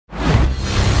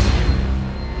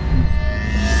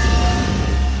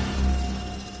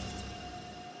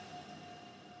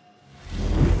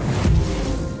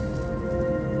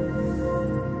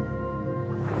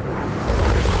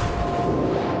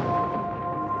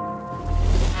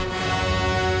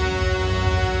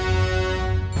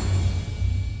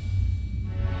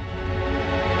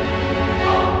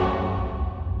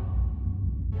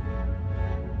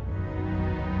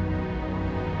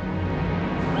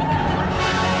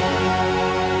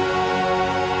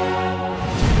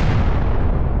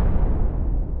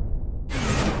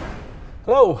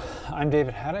Hello, I'm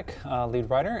David Haddock, lead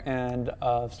writer and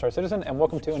of Star Citizen, and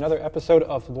welcome to another episode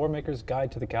of Loremaker's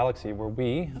Guide to the Galaxy, where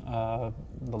we, the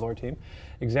lore team,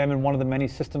 examine one of the many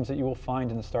systems that you will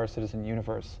find in the Star Citizen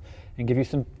universe, and give you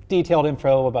some detailed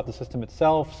info about the system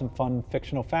itself, some fun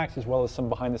fictional facts, as well as some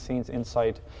behind-the-scenes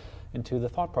insight into the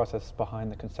thought process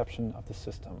behind the conception of the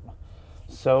system.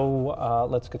 So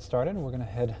let's get started. We're going to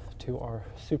head to our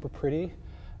super pretty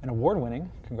and award-winning,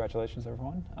 congratulations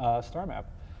everyone, star map.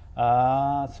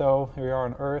 So here we are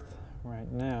on Earth right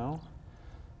now.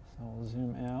 So we'll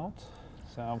zoom out.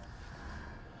 So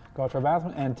go out to our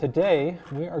bathroom, and today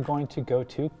we are going to go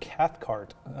to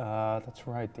Cathcart. That's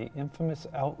right, the infamous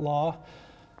outlaw,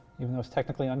 even though it's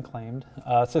technically unclaimed,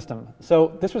 system.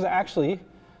 So this was actually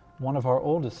one of our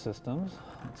oldest systems.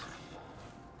 Let's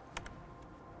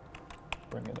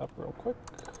bring it up real quick.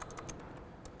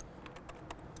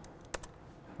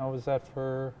 How was that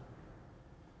for?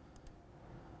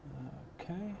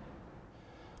 Okay.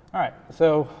 All right,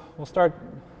 so we'll start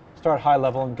high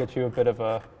level and get you a bit of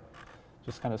a,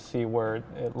 just kind of see where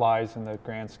it lies in the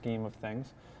grand scheme of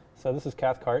things. So this is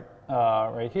Cathcart.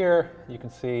 Right here, you can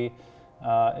see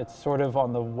it's sort of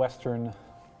on the western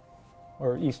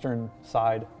or eastern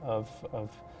side of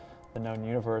the known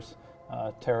universe.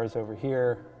 Terra's over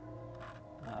here.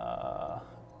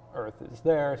 Earth is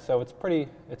there, so it's pretty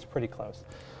close.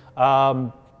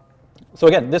 So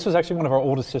again, this was actually one of our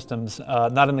oldest systems,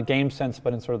 not in the game sense,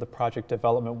 but in sort of the project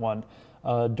development one.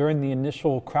 During the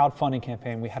initial crowdfunding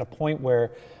campaign, we had a point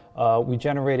where we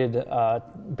generated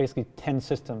basically 10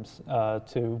 systems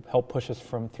to help push us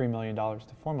from $3 million to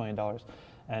 $4 million.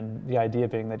 And the idea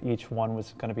being that each one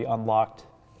was going to be unlocked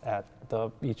at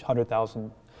each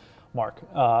 100,000 mark.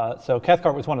 So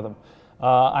Cathcart was one of them.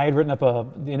 I had written up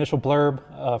the initial blurb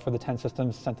for the 10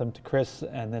 systems, sent them to Chris,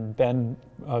 and then Ben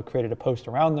created a post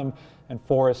around them, and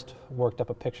Forrest worked up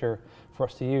a picture for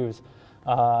us to use.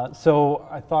 So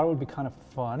I thought it would be kind of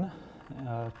fun,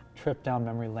 trip down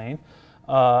memory lane.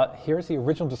 Here's the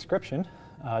original description,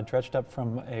 dredged up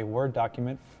from a Word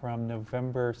document from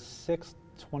November 6,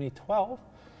 2012.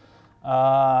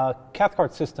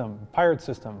 Cathcart system, pirate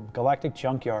system, galactic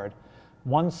junkyard.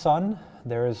 One sun,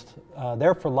 there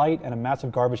for light and a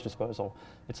massive garbage disposal.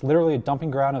 It's literally a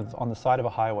dumping ground on the side of a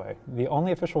highway. The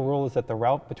only official rule is that the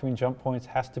route between jump points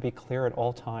has to be clear at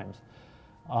all times.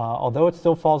 Although it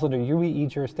still falls under UEE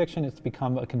jurisdiction, it's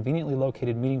become a conveniently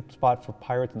located meeting spot for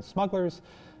pirates and smugglers.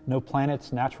 No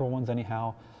planets, natural ones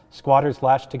anyhow. Squatters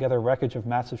lashed together wreckage of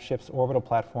massive ships' orbital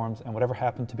platforms and whatever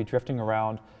happened to be drifting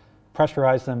around,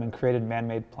 pressurized them and created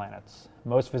man-made planets.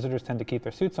 Most visitors tend to keep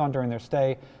their suits on during their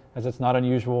stay, as it's not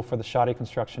unusual for the shoddy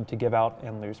construction to give out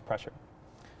and lose pressure.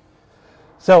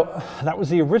 So that was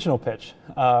the original pitch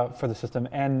for the system,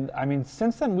 and I mean,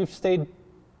 since then we've stayed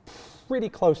pretty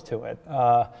close to it,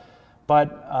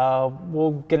 but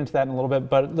we'll get into that in a little bit,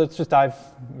 but let's just dive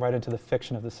right into the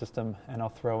fiction of the system, and I'll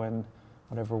throw in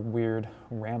whatever weird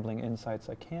rambling insights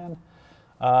I can.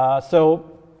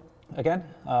 So again,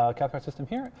 Cathcart system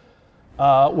here.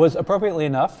 Was appropriately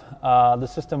enough, the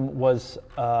system was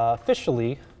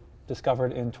officially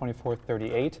discovered in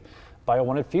 2438 by a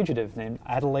wanted fugitive named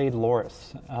Adelaide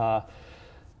Loris.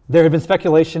 There had been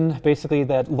speculation basically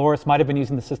that Loris might have been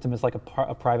using the system as like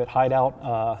a private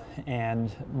hideout and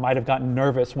might have gotten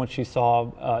nervous once she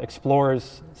saw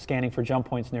explorers scanning for jump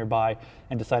points nearby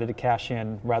and decided to cash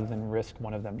in rather than risk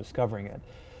one of them discovering it.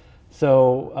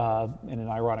 So, in an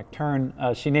ironic turn,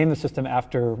 she named the system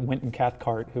after Winton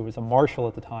Cathcart, who was a marshal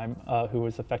at the time, who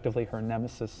was effectively her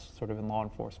nemesis sort of in law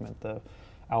enforcement, the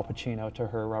Al Pacino to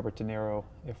her Robert De Niro,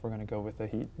 if we're going to go with the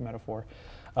Heat metaphor.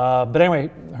 But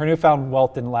anyway, her newfound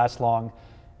wealth didn't last long,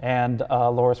 and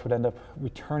Loris would end up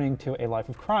returning to a life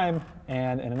of crime,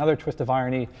 and in another twist of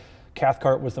irony,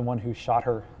 Cathcart was the one who shot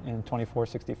her in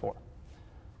 2464.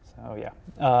 So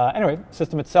yeah. Anyway,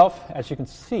 system itself, as you can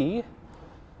see,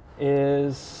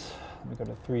 is, let me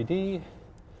go to 3D,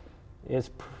 is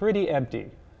pretty empty.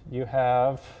 You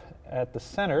have at the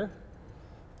center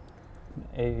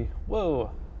a,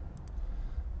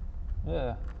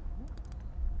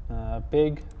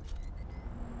 big,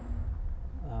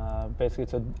 basically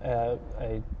it's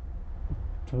a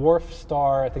dwarf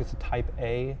star, I think it's a type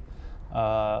A,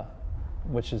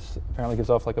 which is apparently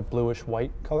gives off like a bluish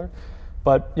white color.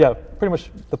 But yeah, pretty much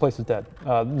the place is dead.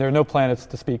 There are no planets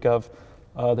to speak of.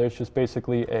 There's just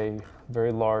basically a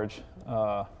very large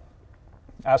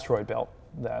asteroid belt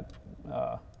that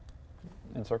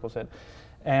encircles it.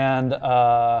 And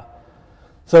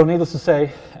so needless to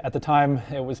say, at the time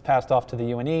it was passed off to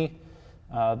the UNE.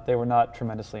 They were not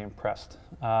tremendously impressed.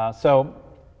 So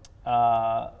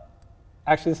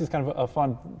actually, this is kind of a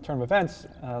fun turn of events.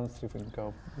 Let's see if we can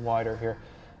go wider here.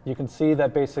 You can see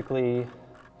that basically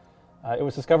it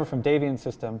was discovered from Davian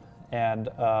system, and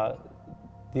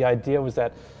the idea was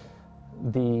that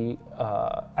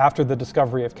after the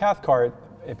discovery of Cathcart,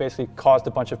 it basically caused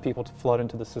a bunch of people to flood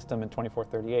into the system in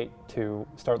 2438 to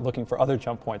start looking for other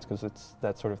jump points, because it's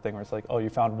that sort of thing where it's like, oh, you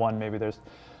found one, maybe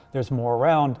there's more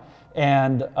around.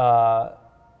 And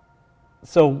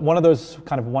so one of those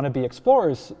kind of wannabe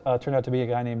explorers turned out to be a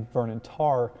guy named Vernon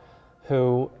Tarr,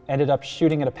 who ended up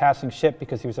shooting at a passing ship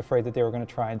because he was afraid that they were going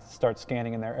to try and start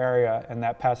scanning in their area, and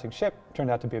that passing ship turned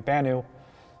out to be a Banu,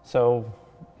 so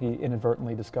he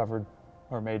inadvertently discovered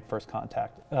or made first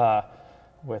contact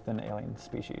with an alien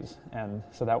species, and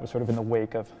so that was sort of in the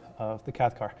wake of the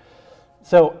Cathcart.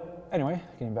 So anyway,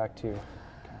 getting back to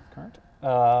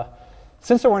Cathcart.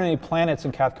 Since there weren't any planets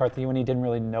in Cathcart, the UNE didn't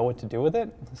really know what to do with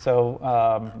it,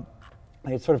 so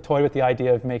they sort of toyed with the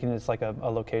idea of making this like a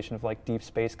location of like deep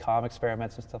space comm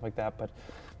experiments and stuff like that, but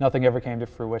nothing ever came to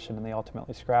fruition, and they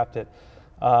ultimately scrapped it.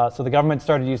 So the government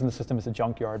started using the system as a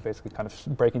junkyard, basically kind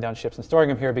of breaking down ships and storing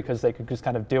them here because they could just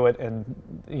kind of do it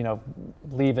and, you know,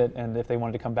 leave it, and if they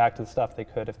wanted to come back to the stuff, they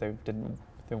could. If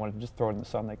they wanted to just throw it in the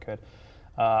sun, they could.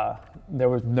 There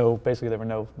were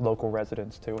no local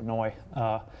residents to annoy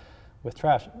with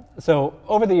trash. So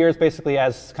over the years, basically,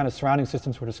 as kind of surrounding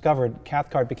systems were discovered,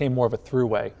 Cathcart became more of a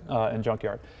throughway and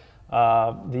junkyard.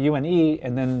 The UNE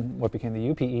and then what became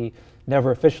the UPE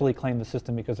never officially claimed the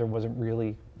system because there wasn't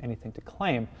really anything to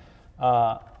claim.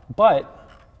 But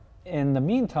in the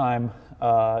meantime,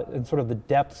 in sort of the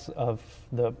depths of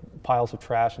the piles of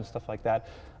trash and stuff like that,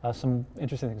 some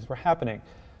interesting things were happening.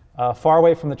 Far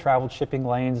away from the traveled shipping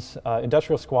lanes,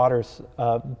 industrial squatters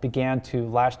began to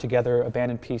lash together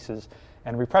abandoned pieces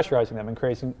and repressurizing them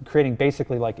and creating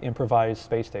basically like improvised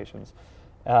space stations.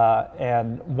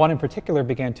 And one in particular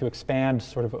began to expand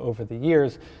sort of over the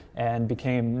years and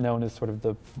became known as sort of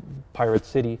the pirate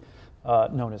city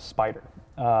known as Spider.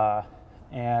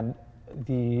 And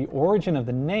the origin of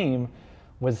the name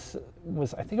was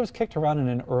I think it was kicked around in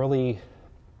an early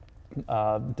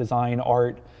design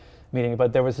art meeting,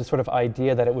 but there was this sort of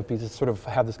idea that it would be just sort of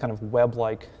have this kind of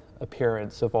web-like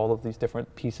appearance of all of these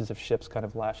different pieces of ships kind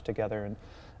of lashed together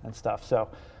and stuff. So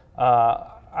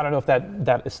I don't know if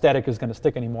that aesthetic is going to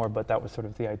stick anymore, but that was sort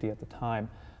of the idea at the time.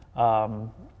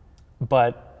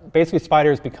 But basically Spider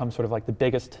has become sort of like the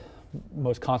biggest,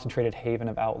 most concentrated haven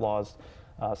of outlaws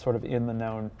sort of in the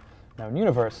known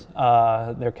universe,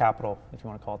 their capital, if you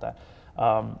want to call it that.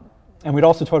 And we'd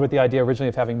also toyed with the idea originally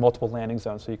of having multiple landing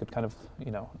zones, so you could kind of,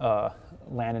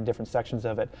 land in different sections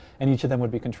of it, and each of them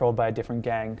would be controlled by a different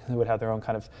gang who would have their own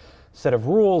kind of set of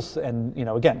rules. And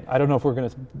again, I don't know if we're going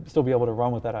to still be able to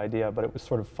run with that idea, but it was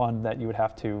sort of fun that you would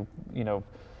have to,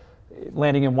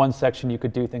 landing in one section, you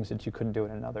could do things that you couldn't do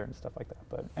in another and stuff like that.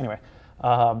 But anyway,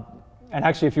 and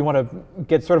actually, if you want to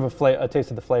get sort of a taste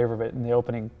of the flavor of it, in the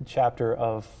opening chapter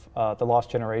of the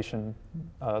Lost Generation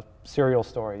serial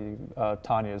story,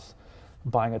 Tanya's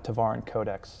buying a Tavaran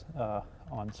Codex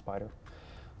on Spider.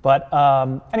 But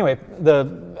anyway,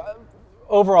 the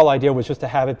overall idea was just to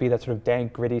have it be that sort of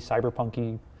dank, gritty,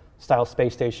 cyberpunky style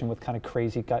space station with kind of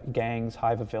crazy gangs,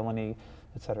 hive of villainy,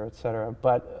 et cetera, et cetera.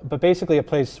 But basically a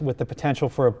place with the potential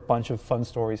for a bunch of fun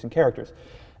stories and characters.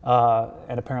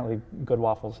 And apparently good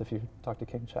waffles if you talk to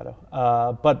King Shadow.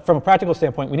 But from a practical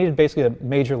standpoint, we needed basically a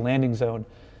major landing zone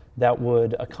that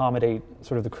would accommodate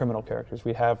sort of the criminal characters.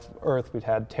 We'd have Earth, we'd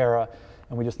had Terra,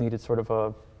 and we just needed sort of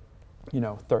a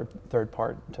third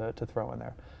part to throw in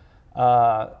there.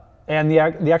 And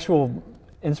the actual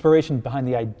inspiration behind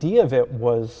the idea of it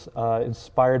was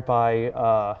inspired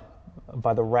by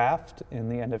The Raft in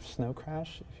the end of Snow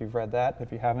Crash. If you've read that,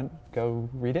 if you haven't, go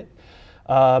read it.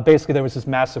 Basically, there was this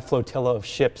massive flotilla of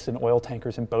ships and oil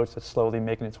tankers and boats that's slowly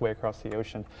making its way across the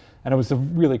ocean. And it was a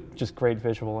really just great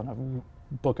visual and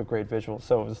a book of great visuals.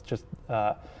 So it was just,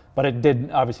 but it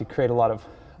did obviously create a lot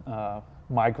of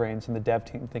migraines in the dev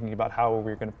team thinking about how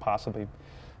we were going to possibly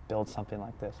build something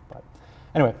like this. But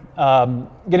anyway,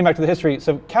 getting back to the history,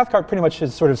 so Cathcart pretty much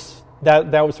is sort of,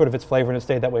 that was sort of its flavor, and it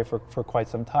stayed that way for quite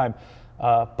some time.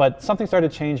 But something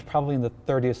started to change probably in the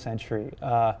 30th century.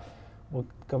 We'll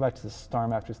go back to the star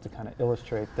map just to kind of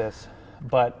illustrate this.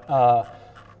 But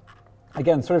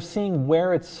again, sort of seeing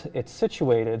where it's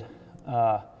situated,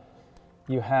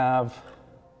 you have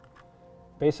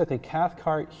basically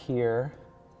Cathcart here,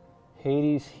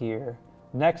 Hades here,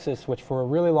 Nexus, which for a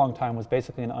really long time was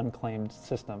basically an unclaimed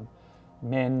system,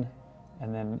 Min,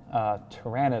 and then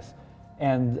Tyrannus.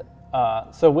 And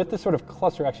so with this sort of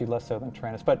cluster, actually less so than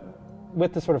Tyrannus, but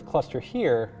with this sort of cluster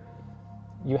here,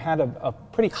 you had a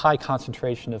pretty high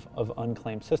concentration of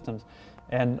unclaimed systems,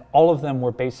 and all of them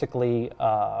were basically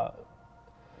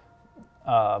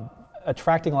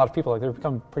attracting a lot of people. Like, they've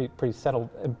become pretty settled,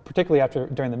 and particularly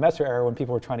during the Messer era, when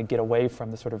people were trying to get away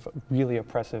from the sort of really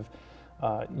oppressive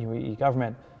UAE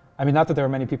government. I mean, not that there are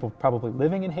many people probably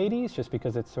living in Hades, just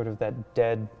because it's sort of that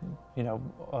dead,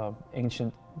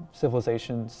 ancient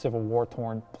civilization, civil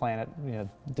war-torn planet,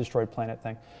 destroyed planet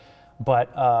thing. But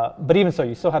even so,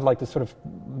 you still had like this sort of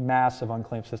mass of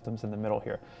unclaimed systems in the middle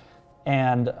here.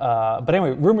 And but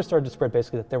anyway, rumors started to spread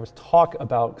basically that there was talk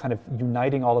about kind of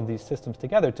uniting all of these systems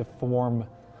together to form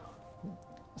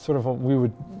sort of what we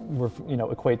would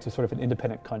equate to sort of an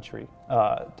independent country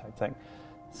type thing.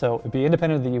 So it'd be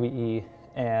independent of the UAE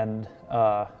and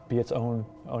be its own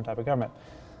type of government.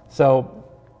 So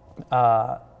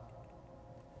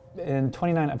in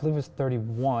 29, I believe it was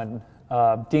 31,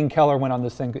 Dean Keller went on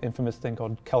this infamous thing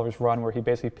called Keller's Run, where he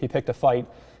picked a fight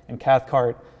in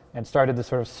Cathcart and started this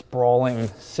sort of sprawling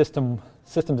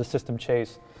system-to-system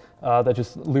chase that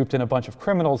just looped in a bunch of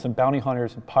criminals and bounty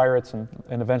hunters and pirates and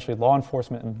eventually law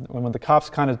enforcement. And when the cops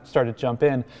kind of started to jump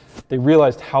in, they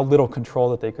realized how little control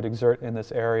that they could exert in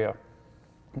this area.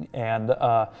 And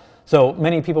so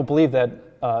many people believe that,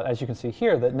 as you can see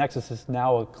here, that Nexus is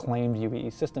now a claimed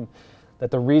UAE system,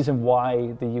 that the reason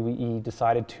why the UAE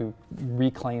decided to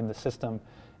reclaim the system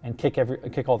and kick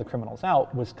all the criminals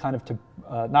out was kind of to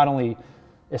not only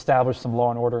establish some law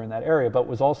and order in that area, but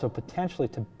was also potentially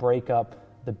to break up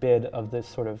the bid of this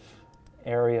sort of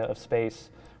area of space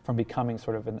from becoming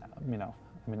sort of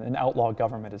an outlaw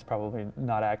government is probably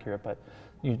not accurate, but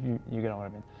you know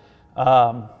what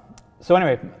I mean. So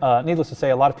anyway, needless to say,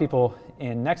 a lot of people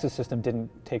in Nexus system didn't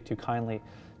take too kindly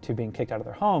to being kicked out of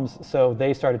their homes, so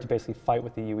they started to basically fight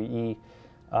with the UAE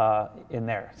in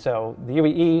there. So the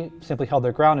UAE simply held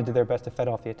their ground and did their best to fend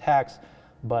off the attacks,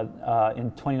 but in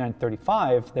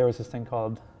 2935, there was this thing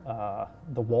called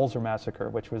the Walser Massacre,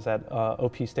 which was at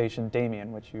OP Station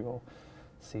Damien, which you will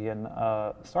see in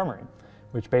Star Marine,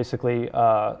 which basically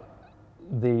a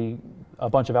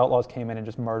bunch of outlaws came in and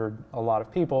just murdered a lot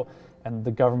of people, and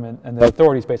the government and the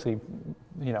authorities basically,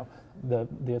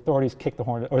 the authorities kicked the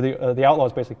hornet, or the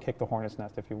outlaws basically kicked the hornet's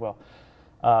nest, if you will.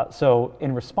 So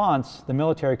in response, the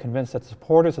military, convinced that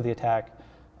supporters of the attack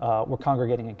were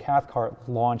congregating in Cathcart,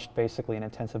 launched basically an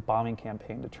intensive bombing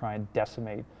campaign to try and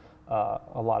decimate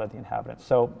a lot of the inhabitants.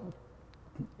 So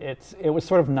it was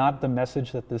sort of not the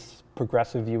message that this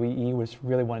progressive UAE was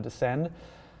really wanting to send,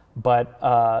 but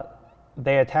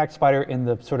they attacked Spider in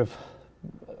the sort of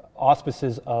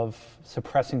auspices of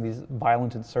suppressing these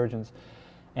violent insurgents.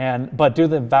 But due to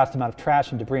the vast amount of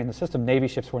trash and debris in the system, Navy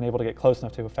ships weren't able to get close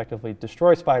enough to effectively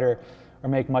destroy Spider or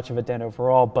make much of a dent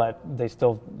overall, but they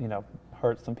still,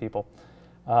 hurt some people.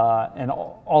 And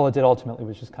all it did ultimately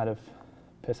was just kind of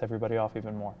piss everybody off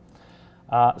even more.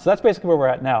 So that's basically where we're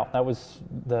at now. That was,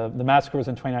 the massacre was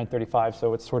in 2935,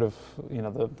 so it's sort of,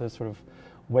 the sort of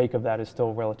wake of that is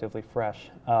still relatively fresh.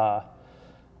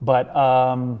 But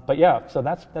yeah, so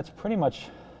that's pretty much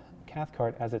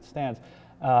Cathcart as it stands.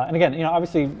 And again,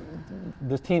 obviously,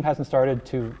 this team hasn't started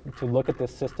to look at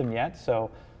this system yet.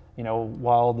 So,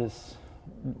 while this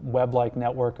web-like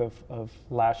network of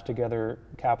lashed together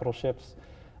capital ships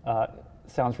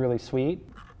sounds really sweet,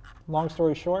 long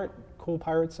story short, cool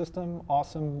pirate system,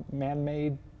 awesome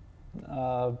man-made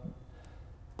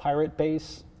pirate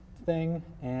base thing,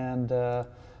 and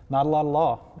not a lot of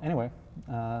law. Anyway,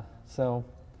 so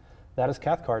that is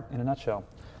Cathcart in a nutshell.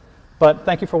 But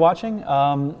thank you for watching.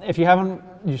 If you haven't,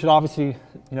 you should obviously,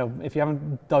 if you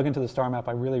haven't dug into the star map,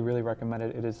 I really, really recommend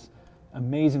it. It is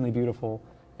amazingly beautiful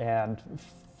and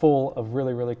full of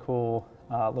really, really cool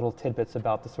little tidbits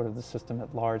about the system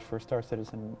at large for Star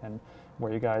Citizen and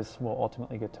where you guys will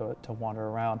ultimately get to wander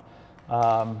around.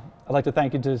 I'd like to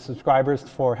thank you to subscribers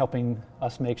for helping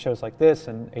us make shows like this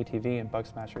and ATV and Bug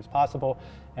Smashers possible.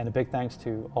 And a big thanks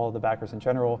to all of the backers in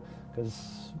general,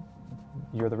 because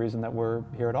you're the reason that we're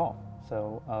here at all.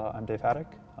 So I'm Dave Haddock.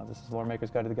 This is Loremaker's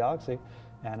Guide to the Galaxy,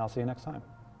 and I'll see you next time.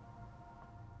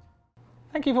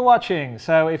 Thank you for watching.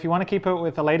 So if you want to keep up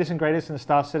with the latest and greatest in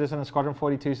Star Citizen and Squadron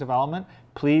 42's development,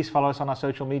 please follow us on our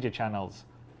social media channels.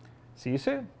 See you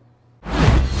soon.